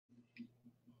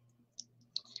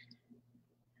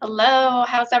Hello,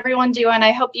 how's everyone doing?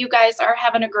 I hope you guys are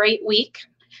having a great week.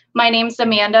 My name's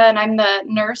Amanda, and I'm the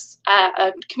nurse,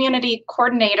 community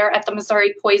coordinator at the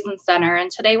Missouri Poison Center. And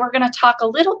today we're going to talk a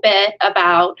little bit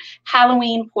about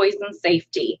Halloween poison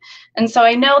safety. And so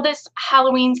I know this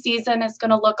Halloween season is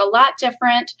going to look a lot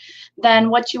different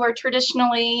than what you are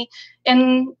traditionally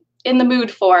in the mood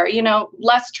for. You know,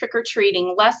 less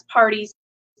trick-or-treating, less parties,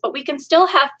 but we can still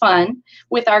have fun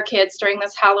with our kids during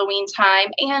this Halloween time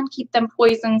and keep them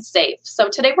poison safe. So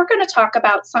today we're going to talk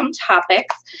about some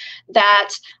topics that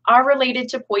are related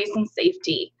to poison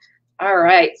safety. All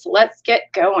right, so let's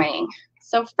get going.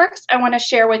 So first I want to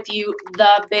share with you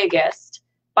the biggest,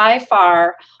 by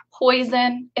far,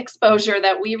 poison exposure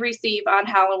that we receive on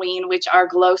Halloween, which are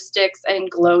glow sticks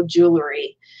and glow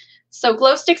jewelry. So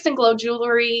glow sticks and glow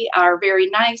jewelry are very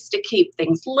nice to keep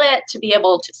things lit, to be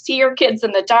able to see your kids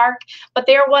in the dark, but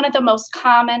they are one of the most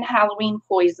common Halloween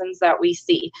poisons that we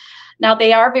see. Now,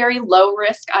 they are very low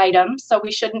risk items, so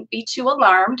we shouldn't be too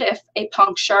alarmed if a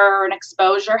puncture or an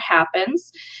exposure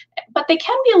happens, but they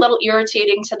can be a little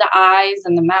irritating to the eyes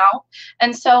and the mouth.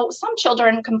 And so some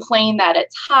children complain that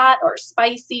it's hot or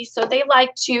spicy, so they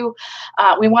like to,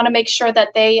 we want to make sure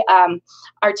that they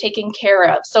are taken care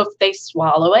of. So if they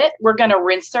swallow it, we're going to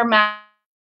rinse their mouth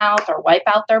or wipe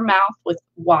out their mouth with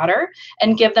water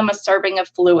and give them a serving of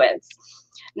fluids.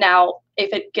 Now,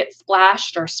 if it gets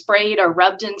splashed or sprayed or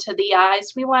rubbed into the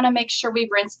eyes, we want to make sure we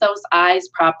rinse those eyes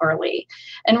properly.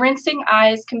 And rinsing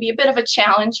eyes can be a bit of a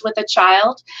challenge with a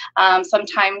child.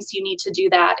 Sometimes you need to do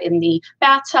that in the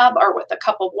bathtub or with a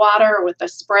cup of water or with a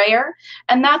sprayer,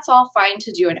 and that's all fine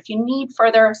to do. And if you need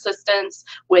further assistance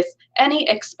with any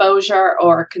exposure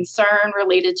or concern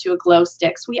related to a glow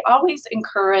sticks, we always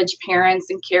encourage parents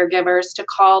and caregivers to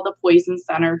call the Poison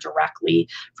Center directly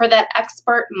for that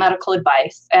expert medical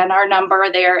advice. And our number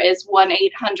there is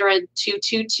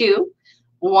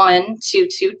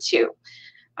 1-800-222-1222.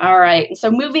 All right, and so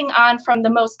moving on from the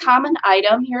most common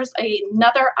item, here's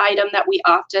another item that we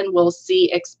often will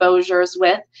see exposures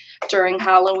with during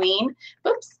Halloween.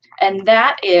 Oops, and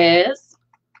that is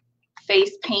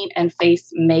face paint and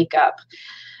face makeup.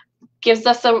 Gives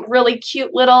us a really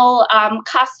cute little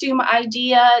costume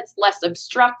idea. It's less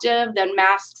obstructive than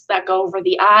masks that go over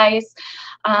the eyes.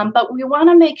 But we want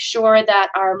to make sure that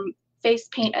our face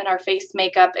paint and our face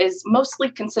makeup is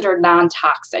mostly considered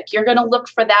non-toxic. You're going to look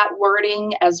for that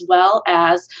wording as well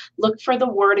as look for the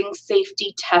wording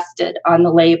safety tested on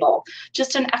the label.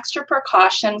 Just an extra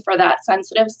precaution for that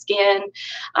sensitive skin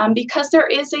because there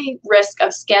is a risk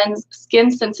of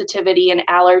skin sensitivity and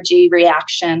allergy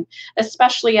reaction,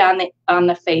 especially on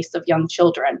the face of young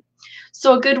children.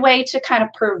 So a good way to kind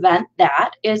of prevent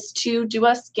that is to do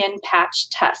a skin patch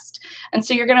test. And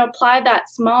so you're going to apply that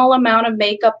small amount of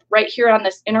makeup right here on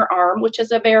this inner arm, which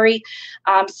is a very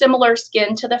similar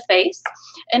skin to the face.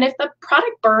 And if the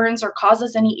product burns or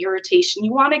causes any irritation,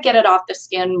 you want to get it off the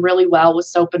skin really well with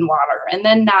soap and water and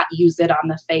then not use it on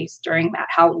the face during that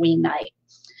Halloween night.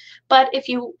 But if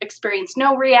you experience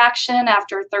no reaction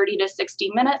after 30 to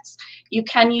 60 minutes, you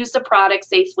can use the product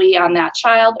safely on that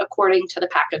child according to the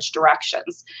package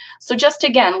directions. So just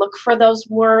again, look for those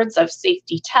words of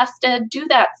safety tested. Do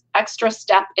that extra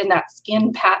step in that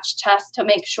skin patch test to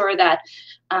make sure that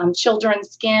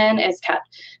children's skin is kept,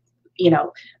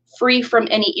 free from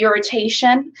any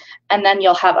irritation, and then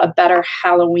you'll have a better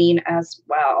Halloween as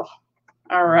well.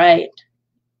 All right.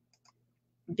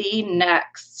 The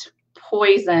next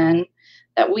poison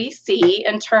that we see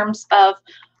in terms of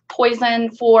poison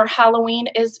for Halloween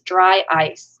is dry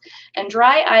ice. And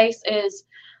dry ice is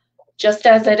just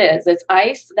as it is. It's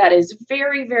ice that is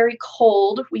very, very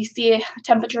cold. We see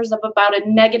temperatures of about a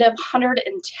negative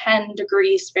 110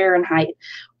 degrees Fahrenheit,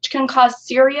 which can cause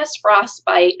serious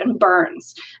frostbite and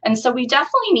burns. And so we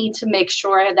definitely need to make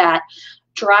sure that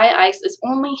dry ice is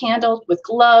only handled with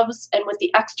gloves and with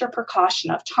the extra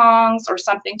precaution of tongs or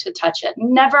something to touch it.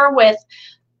 Never with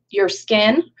your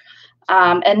skin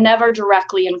and never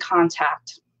directly in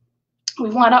contact. We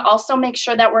want to also make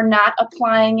sure that we're not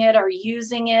applying it or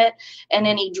using it in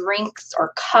any drinks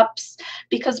or cups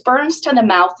because burns to the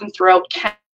mouth and throat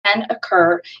can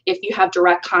occur if you have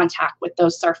direct contact with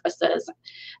those surfaces.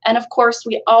 And of course,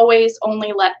 we always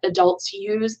only let adults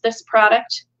use this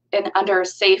product under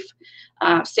safe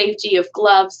safety of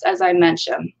gloves, as I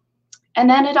mentioned. And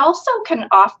then it also can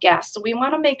off-gas. So we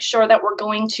want to make sure that we're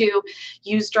going to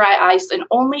use dry ice in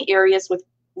only areas with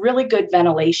really good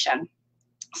ventilation.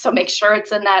 So make sure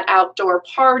it's in that outdoor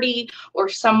party or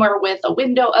somewhere with a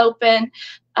window open.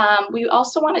 We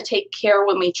also want to take care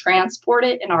when we transport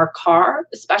it in our car,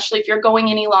 especially if you're going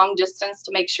any long distance,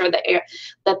 to make sure that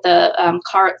the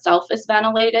car itself is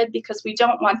ventilated, because we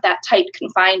don't want that tight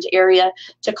confined area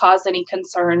to cause any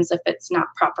concerns if it's not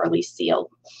properly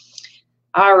sealed.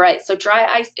 All right, so dry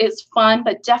ice is fun,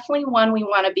 but definitely one we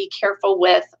want to be careful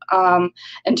with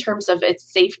in terms of its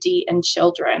safety in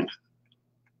children.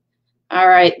 All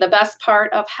right, the best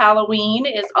part of Halloween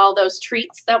is all those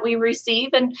treats that we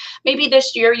receive. And maybe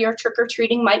this year your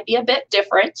trick-or-treating might be a bit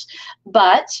different,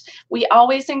 but we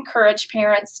always encourage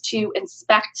parents to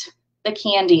inspect the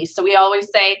candy. So we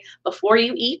always say, before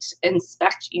you eat,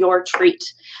 inspect your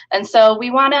treat. And so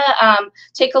we want to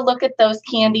take a look at those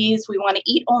candies. We want to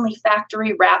eat only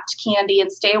factory wrapped candy and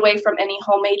stay away from any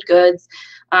homemade goods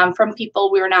from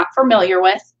people we're not familiar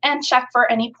with, and check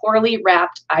for any poorly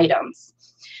wrapped items.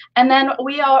 And then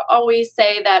we always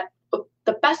say that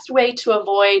the best way to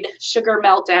avoid sugar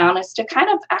meltdown is to kind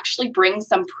of actually bring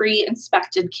some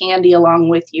pre-inspected candy along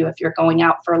with you if you're going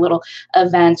out for a little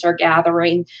event or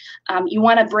gathering. You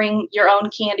want to bring your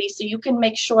own candy so you can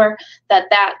make sure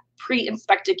that that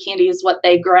pre-inspected candy is what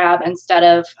they grab instead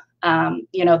of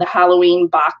the Halloween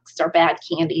box or bad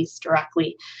candies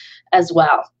directly as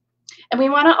well. And we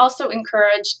want to also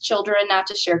encourage children not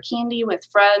to share candy with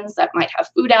friends that might have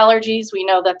food allergies. We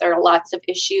know that there are lots of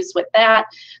issues with that,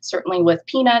 certainly with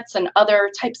peanuts and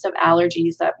other types of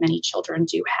allergies that many children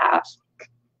do have.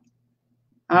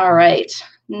 All right,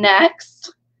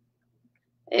 next.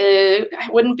 It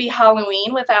wouldn't be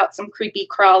Halloween without some creepy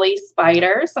crawly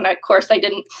spiders. And of course, I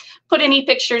didn't put any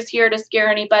pictures here to scare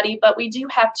anybody, but we do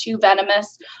have two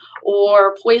venomous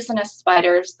or poisonous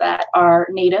spiders that are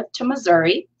native to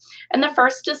Missouri. And the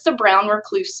first is the brown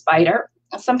recluse spider.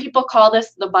 Some people call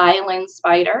this the violin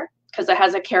spider because it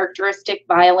has a characteristic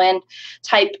violin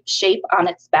type shape on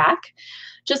its back.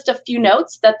 Just a few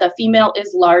notes that the female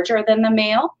is larger than the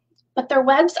male, but their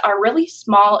webs are really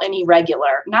small and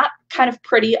irregular, not kind of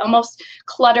pretty, almost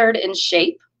cluttered in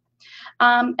shape.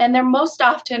 And they're most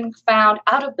often found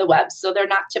out of the webs, so they're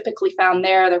not typically found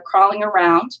there. They're crawling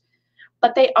around,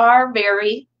 but they are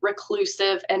very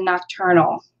reclusive and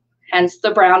nocturnal, hence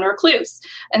the brown recluse.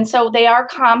 And so they are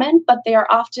common, but they are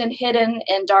often hidden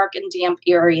in dark and damp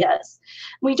areas.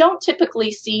 We don't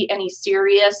typically see any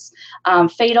serious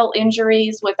fatal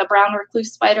injuries with a brown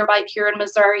recluse spider bite here in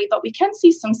Missouri, but we can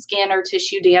see some skin or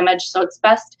tissue damage, so it's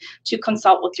best to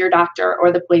consult with your doctor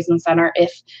or the poison center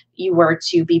if you were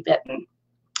to be bitten.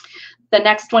 The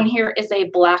next one here is a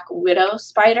black widow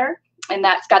spider, and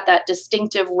that's got that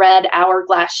distinctive red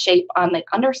hourglass shape on the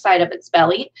underside of its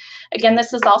belly. Again,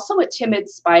 this is also a timid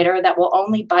spider that will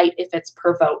only bite if it's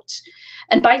provoked.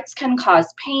 And bites can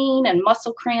cause pain and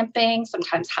muscle cramping,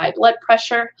 sometimes high blood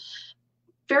pressure,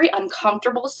 very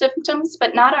uncomfortable symptoms,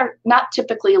 but not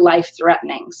typically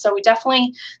life-threatening. So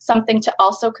definitely something to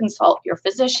also consult your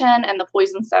physician and the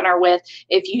poison center with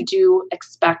if you do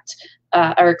expect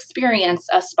or experience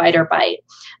a spider bite.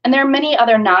 And there are many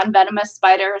other non-venomous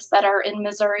spiders that are in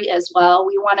Missouri as well.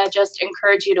 We want to just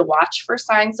encourage you to watch for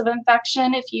signs of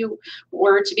infection if you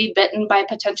were to be bitten by a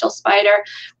potential spider.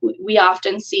 We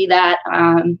often see that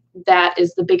that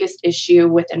is the biggest issue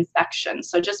with infection.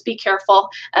 So just be careful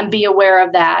and be aware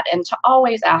of that, and to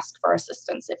always ask for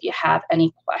assistance if you have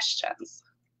any questions.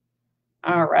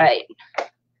 All right.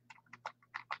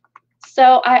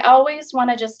 So I always want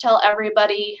to just tell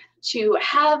everybody to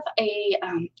have a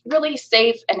really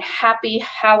safe and happy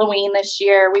Halloween this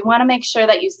year. We want to make sure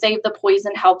that you save the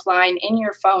Poison Helpline in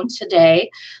your phone today.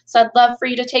 So I'd love for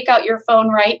you to take out your phone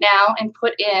right now and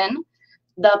put in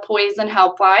the Poison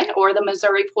Helpline or the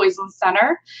Missouri Poison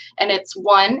Center, and it's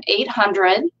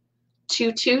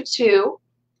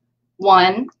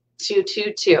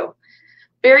 1-800-222-1222.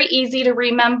 Very easy to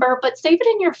remember, but save it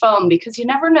in your phone because you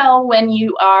never know when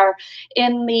you are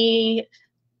in the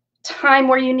time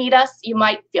where you need us. You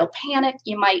might feel panic,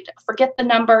 you might forget the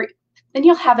number, then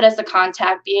you'll have it as a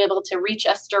contact, be able to reach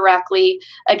us directly.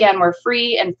 Again, we're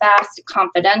free and fast,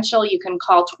 confidential. You can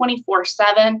call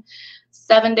 24/7,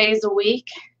 7 days a week,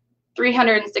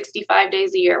 365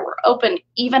 days a year. We're open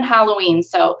even Halloween.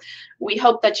 So we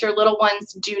hope that your little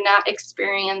ones do not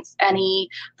experience any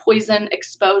poison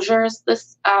exposures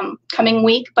this coming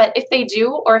week. But if they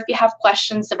do, or if you have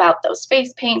questions about those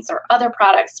face paints or other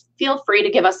products, feel free to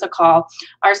give us a call.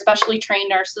 Our specially trained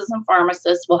nurses and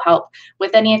pharmacists will help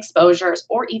with any exposures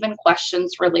or even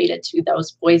questions related to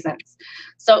those poisons.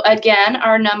 So again,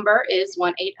 our number is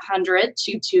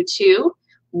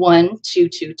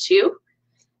 1-800-222-1222.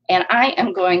 And I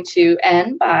am going to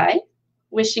end by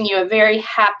wishing you a very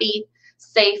happy,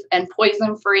 safe, and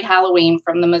poison-free Halloween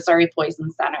from the Missouri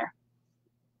Poison Center.